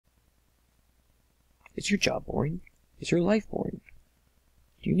Is your job boring? Is your life boring?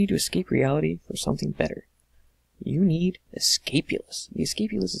 Do you need to escape reality for something better? You need Escapulous. The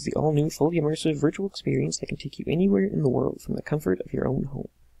Escapulous is the all-new, fully immersive virtual experience that can take you anywhere in the world from the comfort of your own home.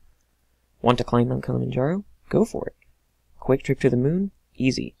 Want to climb Mount Kilimanjaro? Go for it. Quick trip to the moon?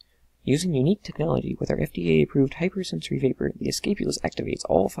 Easy. Using unique technology with our FDA-approved hypersensory vapor, the Escapulous activates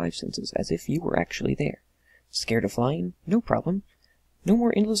all 5 senses as if you were actually there. Scared of flying? No problem. No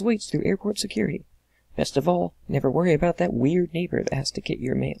more endless waits through airport security. Best of all, never worry about that weird neighbor that has to get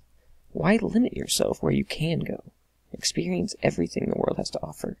your mail. Why limit yourself where you can go? Experience everything the world has to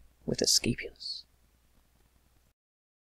offer with Escapulous.